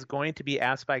 he is going to be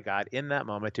asked by God in that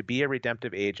moment to be a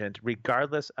redemptive agent,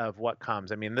 regardless of what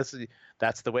comes. I mean,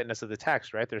 that's the witness of the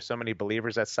text, right? There's so many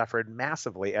believers that suffered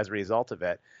massively as a result of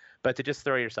it. But to just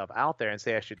throw yourself out there and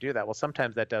say, I should do that, well,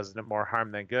 sometimes that does more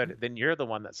harm than good. Then you're the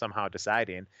one that's somehow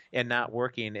deciding and not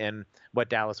working in what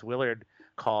Dallas Willard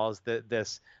calls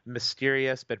this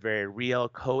mysterious but very real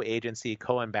co-agency,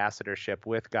 co-ambassadorship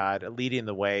with God, leading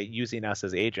the way, using us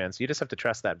as agents. You just have to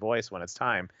trust that voice when it's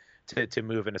time to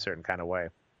move in a certain kind of way.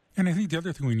 And I think the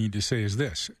other thing we need to say is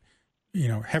this,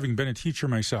 having been a teacher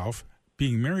myself,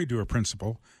 being married to a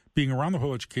principal, being around the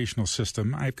whole educational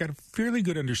system, I've got a fairly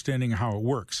good understanding of how it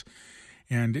works.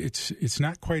 And it's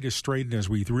not quite as straight as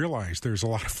we realize. There's a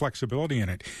lot of flexibility in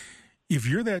it. If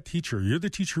you're that teacher, you're the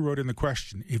teacher who wrote in the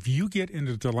question, if you get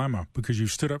into a dilemma because you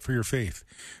stood up for your faith,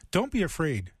 don't be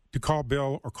afraid to call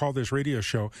Bill or call this radio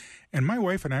show. And my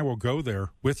wife and I will go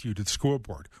there with you to the school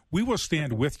board. We will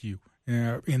stand with you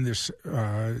in this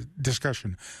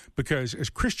discussion, because as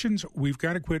Christians, we've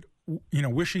got to quit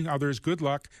wishing others good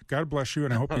luck, God bless you,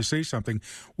 and I hope you say something.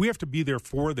 We have to be there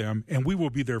for them, and we will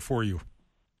be there for you.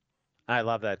 I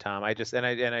love that, Tom. I just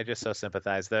so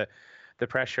sympathize. The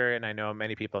pressure, and I know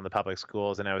many people in the public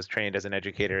schools, and I was trained as an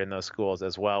educator in those schools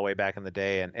as well way back in the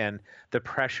day, and the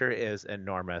pressure is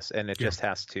enormous, and it just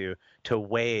has to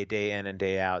weigh day in and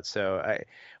day out. So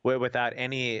without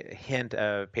any hint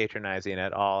of patronizing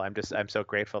at all, I'm so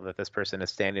grateful that this person is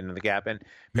standing in the gap. And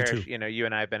Parrish, you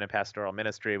and I have been in pastoral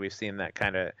ministry. We've seen that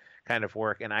kind of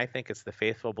work, and I think it's the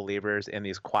faithful believers in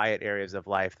these quiet areas of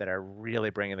life that are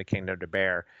really bringing the kingdom to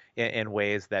bear in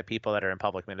ways that people that are in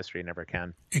public ministry never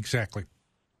can. Exactly.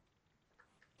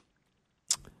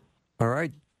 All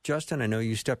right, Justin, I know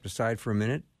you stepped aside for a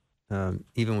minute.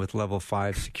 Even with level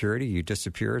 5 security, you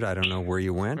disappeared. I don't know where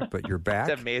you went, but you're back.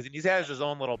 It's amazing. He has his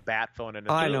own little bat phone in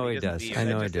his I know he does. I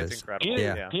know he does. It's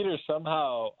incredible. Peter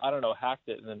somehow, hacked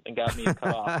it and got me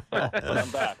cut off. But I'm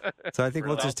back. So I think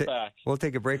we'll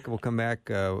take a break. We'll come back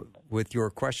with your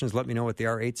questions. Let me know what they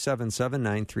are.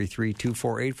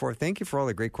 877-933-2484. Thank you for all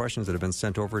the great questions that have been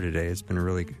sent over today. It's been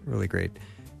really, really great.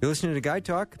 You're listening to Guy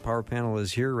Talk. Power Panel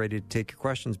is here, ready to take your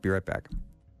questions. Be right back.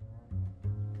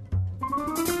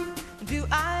 Do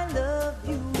I love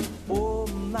you? Oh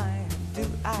my, do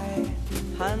I,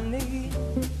 honey?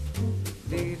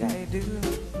 Did I do?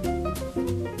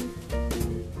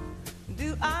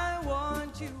 Do I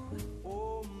want you?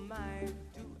 Oh my,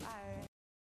 do I?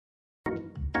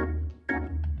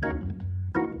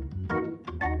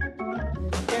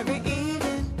 Every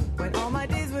evening, when all my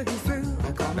days working through,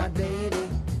 I call my baby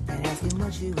and ask him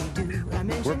what should we do.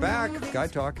 We're back, Guy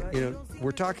Talk.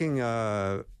 We're talking.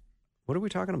 What are we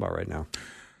talking about right now?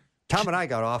 Tom and I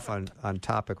got off on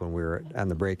topic when we were on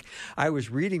the break. I was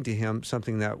reading to him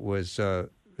something that was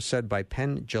said by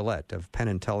Penn Jillette of Penn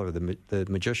and Teller, the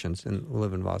magicians, and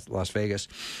live in Las Vegas.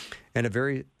 And a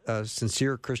very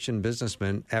sincere Christian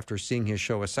businessman, after seeing his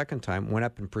show a second time, went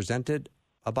up and presented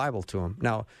a Bible to him.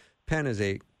 Now, Penn is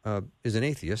an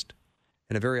atheist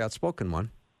and a very outspoken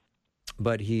one,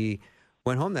 but he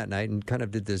went home that night and kind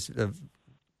of did this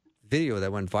video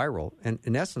that went viral. And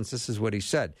in essence, this is what he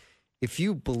said. If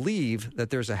you believe that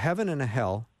there's a heaven and a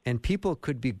hell, and people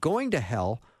could be going to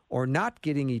hell or not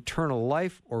getting eternal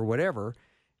life or whatever,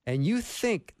 and you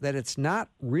think that it's not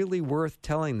really worth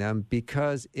telling them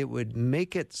because it would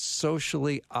make it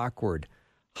socially awkward,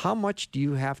 how much do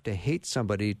you have to hate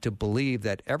somebody to believe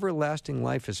that everlasting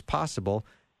life is possible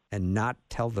and not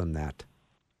tell them that?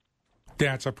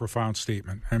 That's a profound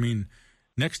statement. I mean,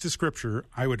 next to Scripture,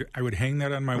 I would hang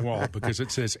that on my wall because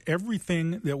it says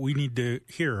everything that we need to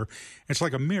hear. It's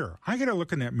like a mirror. I got to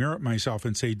look in that mirror at myself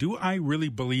and say, do I really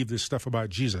believe this stuff about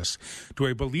Jesus? Do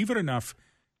I believe it enough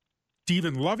to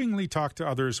even lovingly talk to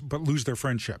others but lose their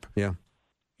friendship? Yeah.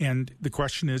 And the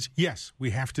question is, yes,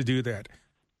 we have to do that.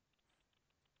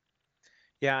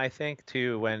 Yeah, I think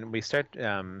too, when we start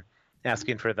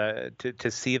asking for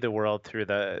to see the world through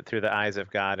the eyes of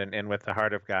God and with the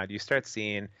heart of God, you start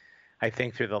seeing, I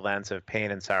think, through the lens of pain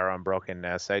and sorrow and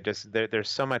brokenness. There's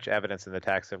so much evidence in the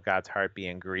text of God's heart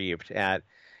being grieved at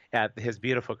his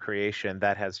beautiful creation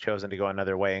that has chosen to go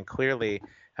another way. And clearly,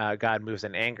 God moves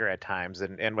in anger at times.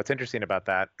 And what's interesting about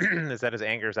that is that his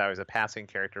anger is always a passing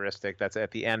characteristic that's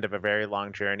at the end of a very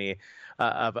long journey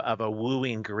of a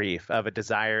wooing grief, of a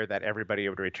desire that everybody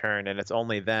would return. And it's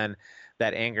only then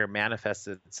that anger manifests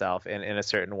itself in a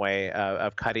certain way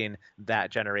of cutting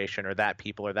that generation or that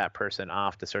people or that person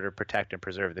off to sort of protect and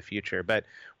preserve the future. But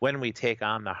when we take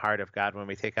on the heart of God, when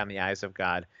we take on the eyes of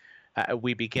God,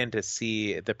 we begin to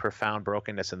see the profound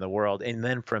brokenness in the world. And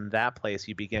then from that place,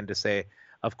 you begin to say,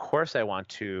 of course I want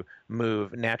to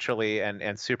move naturally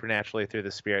and supernaturally through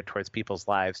the Spirit towards people's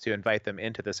lives to invite them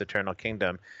into this eternal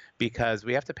kingdom, because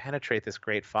we have to penetrate this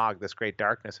great fog, this great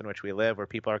darkness in which we live, where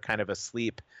people are kind of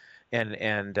asleep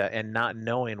and not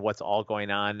knowing what's all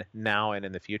going on now and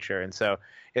in the future. And so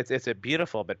it's a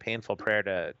beautiful but painful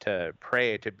prayer to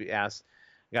pray, ask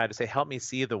God to say, help me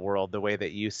see the world the way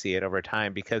that you see it over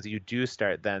time, because you do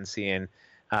start then seeing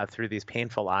through these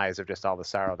painful eyes of just all the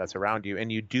sorrow that's around you.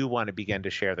 And you do want to begin to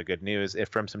share the good news, if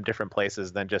from some different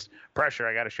places than just pressure,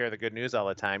 I got to share the good news all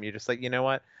the time. You're just like, you know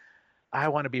what? I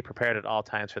want to be prepared at all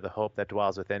times for the hope that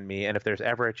dwells within me. And if there's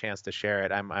ever a chance to share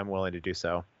it, I'm willing to do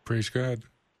so. Praise God.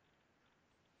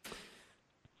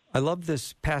 I love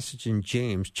this passage in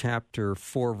James chapter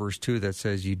 4, verse 2 that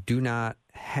says, you do not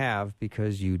have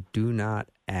because you do not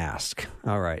ask.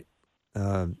 All right.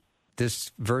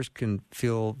 This verse can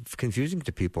feel confusing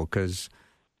to people because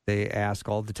they ask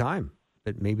all the time,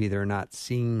 but maybe they're not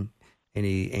seeing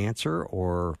any answer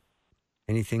or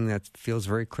anything that feels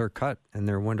very clear cut, and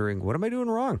they're wondering, what am I doing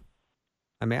wrong?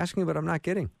 I'm asking, but I'm not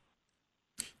getting.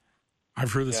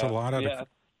 I've heard this a lot.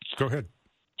 Go ahead.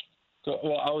 So,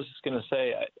 well, I was just going to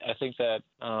say, I think that,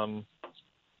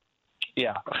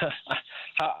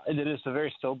 it is a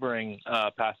very sobering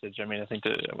passage. I mean, I think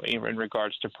that in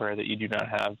regards to prayer, that you do not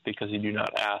have because you do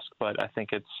not ask. But I think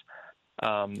it's,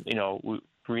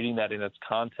 reading that in its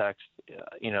context,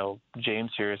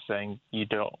 James here is saying you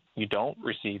don't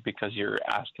receive because you're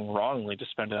asking wrongly to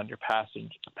spend it on your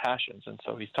passions. And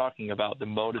so he's talking about the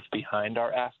motive behind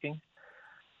our asking.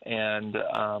 And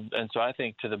so I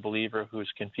think to the believer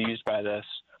who's confused by this,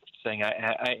 saying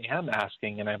I am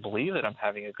asking and I believe that I'm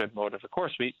having a good motive. Of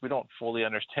course, we don't fully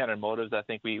understand our motives. I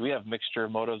think we have mixture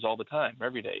of motives all the time,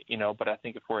 every day, but I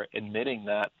think if we're admitting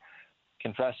that,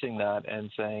 confessing that,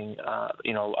 and saying,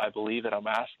 I believe that I'm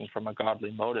asking from a godly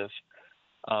motive.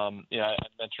 I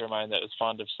meant to remind that is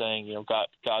fond of saying,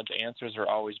 God's answers are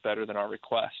always better than our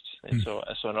requests. And so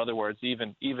in other words,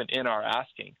 even in our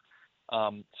asking,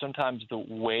 sometimes the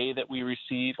way that we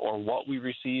receive or what we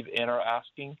receive in our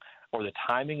asking or the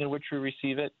timing in which we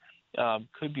receive it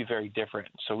could be very different.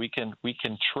 So we can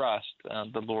trust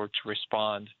the Lord to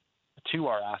respond to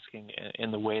our asking in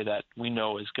the way that we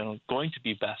know is going to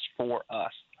be best for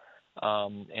us,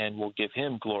 and we'll give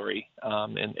Him glory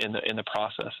in the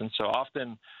process. And so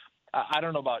often, I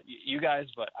don't know about you guys,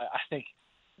 but I think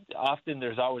often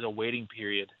there's always a waiting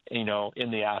period, in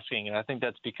the asking, and I think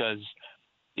that's because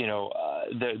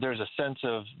there's a sense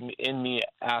of in me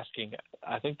asking.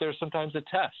 I think there's sometimes a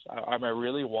test. Am I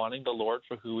really wanting the Lord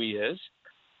for who He is?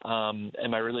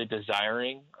 Am I really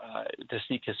desiring to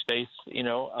seek His face, and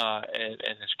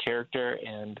His character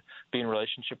and be in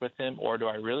relationship with Him? Or do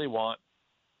I really want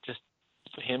just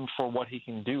Him for what He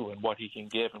can do and what He can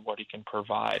give and what He can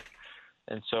provide?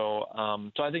 And so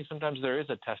I think sometimes there is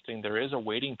a testing, there is a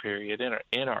waiting period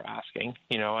in our asking,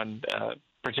 and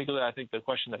particularly I think the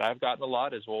question that I've gotten a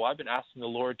lot is, well, I've been asking the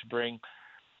Lord to bring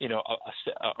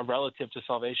a relative to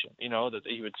salvation, that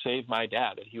He would save my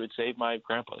dad, that He would save my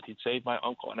grandpa, that He'd save my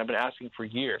uncle. And I've been asking for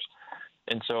years.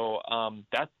 And so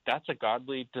that's a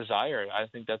godly desire. I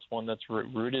think that's one that's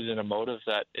rooted in a motive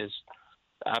that is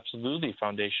absolutely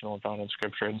foundational and found in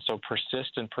Scripture. And so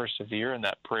persist and persevere in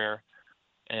that prayer.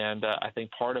 And I think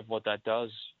part of what that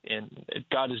does,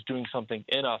 God is doing something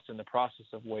in us in the process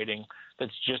of waiting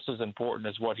that's just as important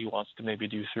as what He wants to maybe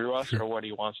do through us or what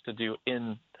He wants to do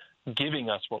in giving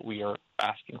us what we are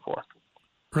asking for.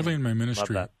 Early in my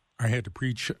ministry, I had to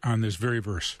preach on this very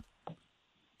verse,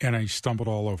 and I stumbled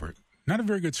all over it. Not a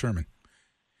very good sermon.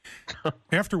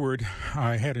 Afterward,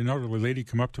 I had an elderly lady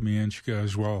come up to me, and she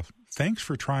goes, well, thanks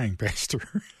for trying,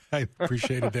 Pastor. I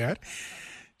appreciated that.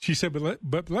 She said,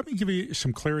 but let me give you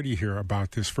some clarity here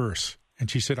about this verse. And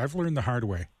she said, I've learned the hard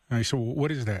way. And I said, well,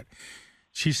 what is that?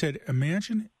 She said,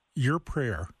 imagine your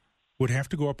prayer would have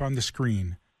to go up on the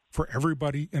screen for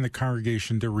everybody in the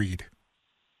congregation to read.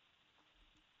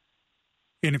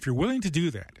 And if you're willing to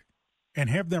do that and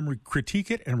have them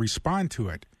critique it and respond to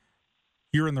it,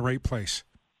 you're in the right place.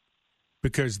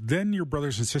 Because then your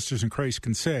brothers and sisters in Christ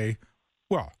can say,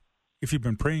 well, if you've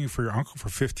been praying for your uncle for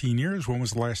 15 years, when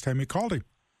was the last time you called him?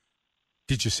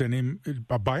 Did you send him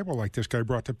a Bible like this guy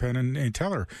brought to Penn and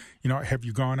Teller? Have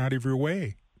you gone out of your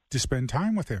way to spend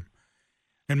time with him?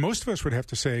 And most of us would have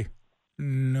to say,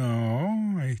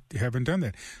 no, I haven't done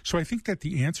that. So I think that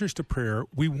the answers to prayer,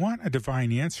 we want a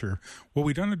divine answer. What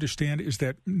we don't understand is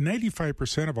that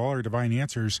 95% of all our divine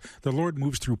answers, the Lord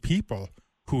moves through people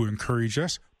who encourage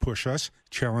us, push us,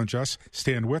 challenge us,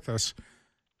 stand with us,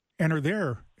 and are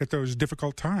there at those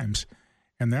difficult times.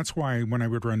 And that's why when I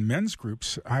would run men's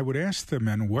groups, I would ask the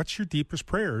men, what's your deepest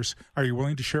prayers? Are you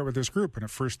willing to share it with this group? And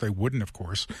at first they wouldn't, of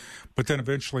course. But then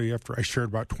eventually, after I shared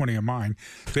about 20 of mine,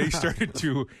 they started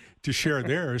to share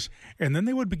theirs. And then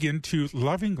they would begin to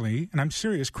lovingly, and I'm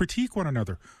serious, critique one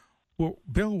another. Well,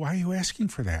 Bill, why are you asking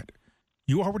for that?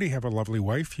 You already have a lovely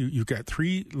wife. You've got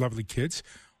 3 lovely kids.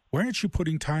 Why aren't you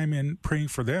putting time in praying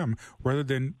for them rather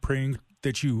than praying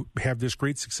that you have this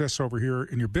great success over here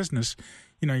in your business?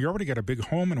 You already got a big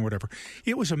home and whatever.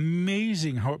 It was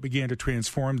amazing how it began to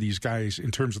transform these guys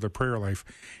in terms of their prayer life.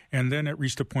 And then it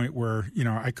reached a point where,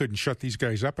 I couldn't shut these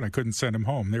guys up and I couldn't send them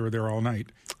home. They were there all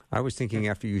night. I was thinking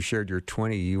after you shared your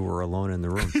 20, you were alone in the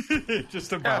room.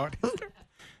 Just about.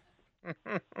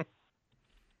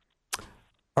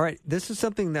 All right, this is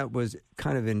something that was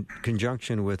kind of in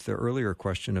conjunction with the earlier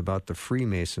question about the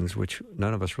Freemasons, which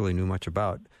none of us really knew much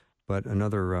about. But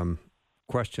another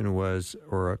question was,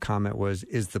 or a comment was,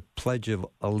 is the Pledge of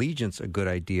Allegiance a good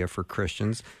idea for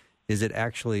Christians? Is it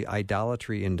actually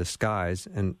idolatry in disguise?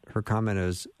 And her comment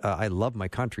is, I love my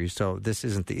country, so this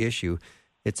isn't the issue.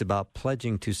 It's about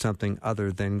pledging to something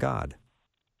other than God.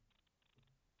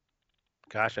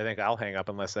 Gosh, I think I'll hang up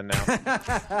and listen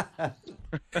now.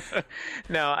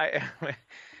 No,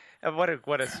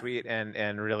 what a sweet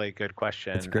and really good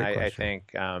question. It's a great question. I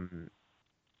think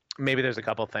maybe there's a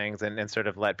couple things and sort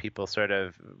of let people sort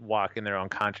of walk in their own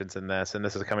conscience in this. And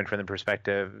this is coming from the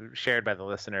perspective shared by the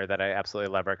listener that I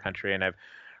absolutely love our country. And I've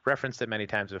referenced it many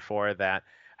times before that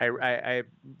I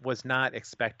was not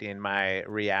expecting my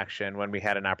reaction when we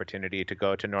had an opportunity to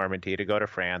go to Normandy, to go to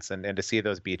France and to see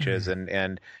those beaches. Mm-hmm.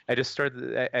 And I just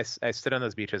I stood on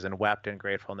those beaches and wept in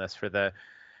gratefulness for the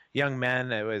young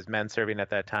men. It was men serving at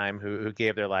that time who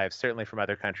gave their lives, certainly from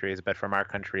other countries, but from our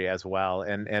country as well.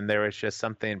 And there was just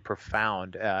something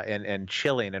profound and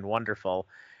chilling and wonderful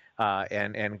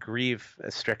and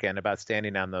grief-stricken about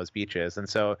standing on those beaches. And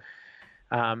so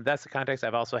that's the context.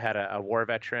 I've also had a war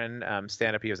veteran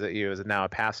stand up. He was now a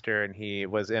pastor, and he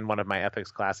was in one of my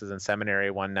ethics classes in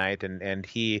seminary one night, and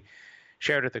he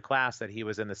shared with the class that he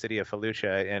was in the city of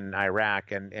Fallujah in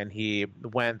Iraq, and he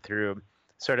went through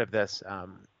sort of this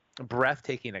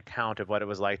breathtaking account of what it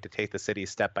was like to take the city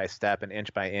step by step and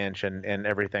inch by inch and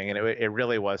everything. And it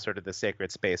really was sort of the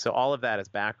sacred space. So all of that is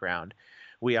background.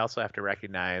 We also have to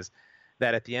recognize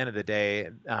that at the end of the day,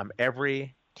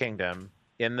 every kingdom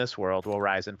in this world will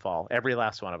rise and fall, every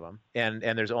last one of them. And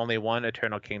there's only one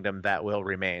eternal kingdom that will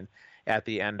remain at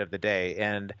the end of the day.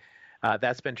 And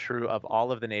that's been true of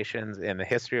all of the nations in the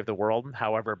history of the world,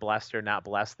 however blessed or not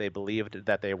blessed they believed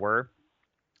that they were.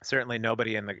 Certainly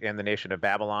nobody in the nation of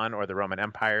Babylon or the Roman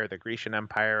Empire, the Grecian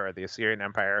Empire or the Assyrian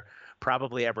Empire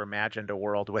probably ever imagined a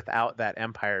world without that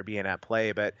empire being at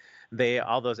play. But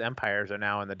all those empires are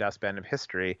now in the dustbin of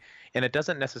history. And it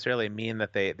doesn't necessarily mean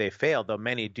that they failed, though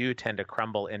many do tend to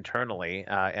crumble internally,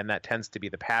 and that tends to be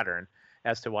the pattern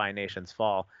as to why nations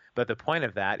fall. But the point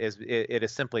of that is it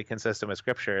is simply consistent with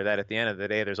Scripture that at the end of the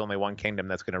day, there's only one kingdom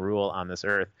that's going to rule on this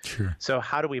earth. Sure. So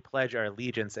how do we pledge our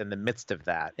allegiance in the midst of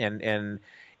that?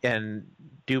 And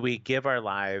do we give our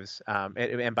lives,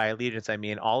 and by allegiance I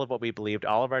mean all of what we believed,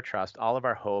 all of our trust, all of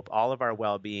our hope, all of our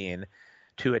well-being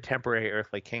to a temporary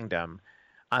earthly kingdom?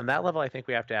 On that level, I think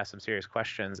we have to ask some serious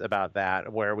questions about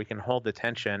that, where we can hold the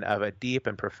tension of a deep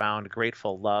and profound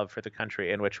grateful love for the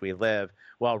country in which we live,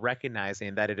 while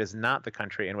recognizing that it is not the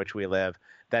country in which we live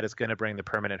that is going to bring the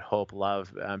permanent hope,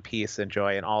 love, peace, and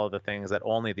joy, and all of the things that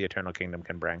only the eternal kingdom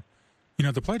can bring.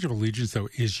 The Pledge of Allegiance, though,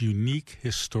 is unique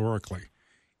historically,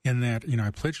 in that,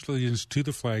 I pledge allegiance to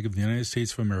the flag of the United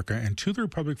States of America and to the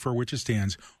republic for which it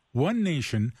stands, one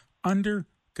nation under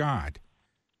God.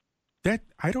 That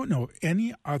I don't know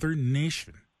any other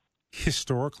nation,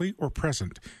 historically or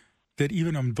present, that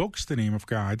even invokes the name of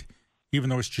God, even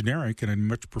though it's generic, and I'd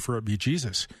much prefer it be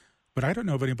Jesus. But I don't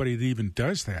know of anybody that even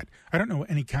does that. I don't know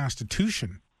any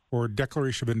constitution or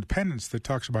Declaration of Independence that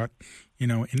talks about,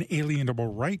 inalienable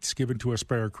rights given to us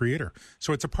by our Creator.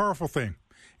 So it's a powerful thing.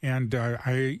 And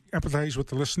I empathize with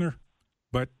the listener,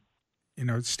 but,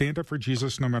 stand up for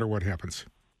Jesus no matter what happens.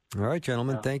 All right,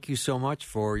 gentlemen, thank you so much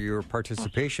for your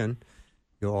participation.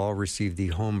 You'll all receive the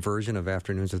home version of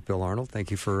Afternoons with Bill Arnold. Thank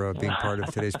you for being part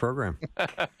of today's program.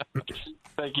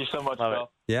 Thank you so much, Bill.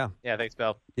 Yeah. Yeah, thanks,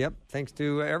 Bill. Yep, thanks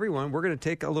to everyone. We're going to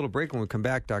take a little break. When we come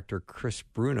back, Dr. Chris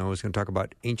Bruno is going to talk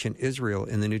about ancient Israel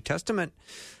in the New Testament.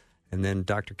 And then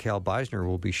Dr. Cal Beisner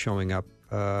will be showing up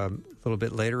a little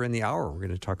bit later in the hour. We're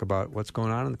going to talk about what's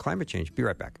going on in the climate change. Be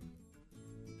right back.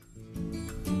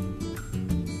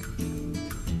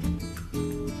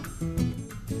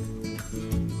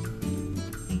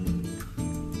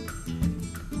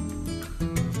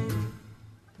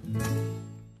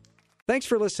 Thanks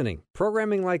for listening.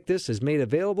 Programming like this is made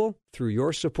available through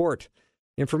your support.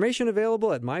 Information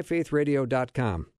available at myfaithradio.com.